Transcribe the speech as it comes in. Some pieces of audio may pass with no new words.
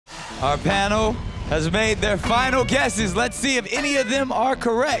Our panel has made their final guesses. Let's see if any of them are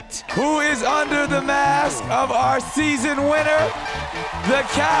correct. Who is under the mask of our season winner? The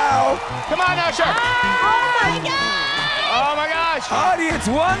cow. Come on now, Sher. Oh my God! Oh my gosh. Audience,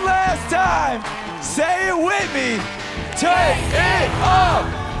 one last time. Say it with me. Take it off.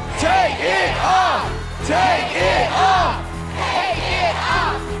 Take it off. Take it off. Take it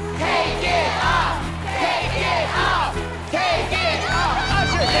off! Take it off! Take it off! Take it off!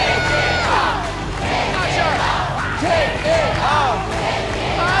 Usher. Take it off! Usher. Take it off.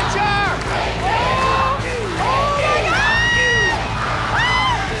 Usher.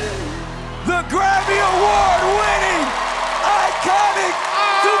 The Grammy Award winning, iconic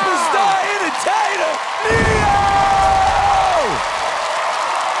superstar entertainer, Neo!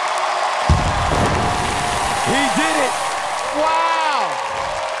 He did it. Wow.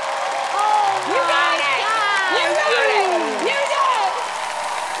 You got it! You got it! You did it!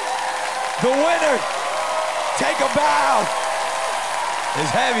 The winner, take a bow, is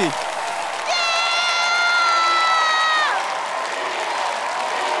heavy.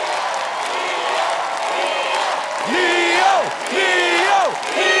 Neo! Neo!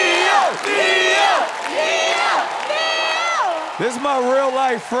 Neo! Neo! This is my real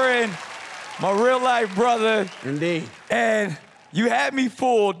life friend, my real life brother. Indeed. And you had me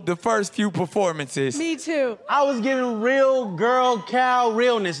fooled the first few performances. Me too. I was giving real girl cow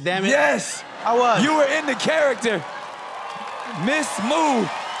realness, damn it. Yes. I was. You were in the character. Miss Moo.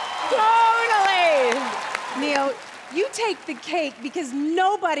 Totally! Neo, you take the cake because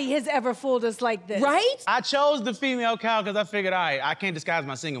nobody has ever fooled us like this. Right? I chose the female cow because I figured, all right, I can't disguise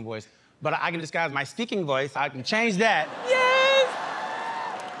my singing voice, but I can disguise my speaking voice. I can change that. Yes!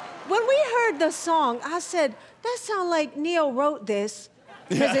 When we heard the song, I said, that sounds like Neo wrote this.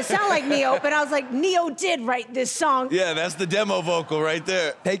 Because it sounded like Neo, but I was like, Neo did write this song. Yeah, that's the demo vocal right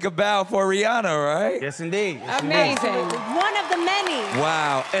there. Take a bow for Rihanna, right? Yes, indeed. Yes, Amazing. indeed. One of the many.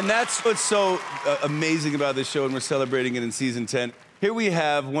 Wow. And that's what's so amazing about this show, and we're celebrating it in season 10. Here we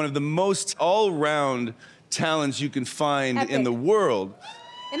have one of the most all-round talents you can find in the world.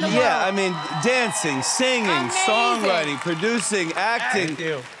 In the Yeah, world. I mean, dancing, singing, Amazing. songwriting, producing, acting. Thank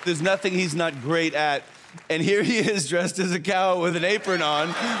you. There's nothing he's not great at. And here he is dressed as a cow with an apron on,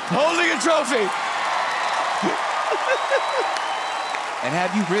 holding a trophy. And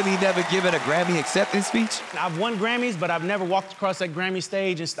have you really never given a Grammy acceptance speech? I've won Grammys, but I've never walked across that Grammy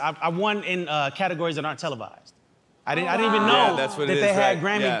stage. And I won in categories that aren't televised. I didn't even know Yeah, that's what that it they is, had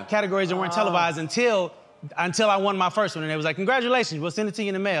right? Grammy Yeah. categories that weren't televised until I won my first one. And they was like, congratulations, we'll send it to you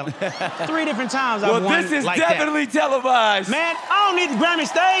in the mail. 3 different times I've won Well, this is like definitely televised. Man, I don't need the Grammy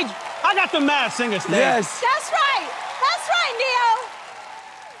stage. I got the Masked Singer stage. Yes. That's right. That's right,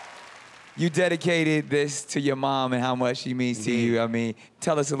 Neo. You dedicated this to your mom and how much she means to you. I mean,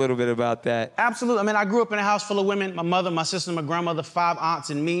 tell us a little bit about that. Absolutely. I mean, I grew up in a house full of women. My mother, my sister, my grandmother, 5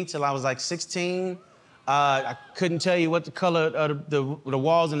 aunts, and me till I was like 16. I couldn't tell you what the color of the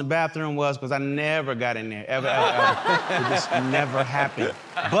walls in the bathroom was because I never got in there, ever. It just never happened.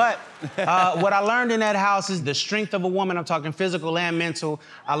 But what I learned in that house is the strength of a woman. I'm talking physical and mental.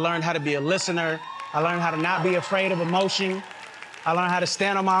 I learned how to be a listener. I learned how to not be afraid of emotion. I learned how to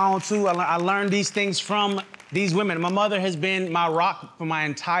stand on my own, too. I learned these things from these women. My mother has been my rock for my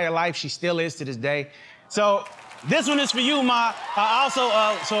entire life. She still is to this day. So this one is for you, Ma. I also,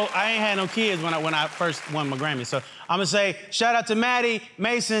 so I ain't had no kids when I first won my Grammy. So I'm gonna say shout out to Maddie,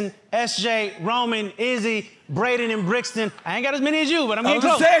 Mason, SJ, Roman, Izzy, Braden, and Brixton. I ain't got as many as you, but I'm getting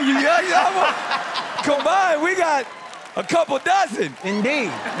close. Saying, combined, we got a couple dozen.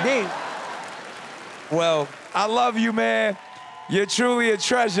 Indeed, indeed. Well, I love you, man. You're truly a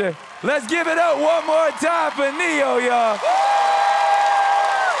treasure. Let's give it up one more time for Neo, y'all.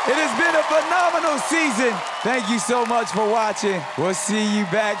 It has been a phenomenal season. Thank you so much for watching. We'll see you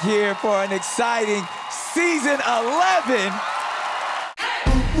back here for an exciting season 11.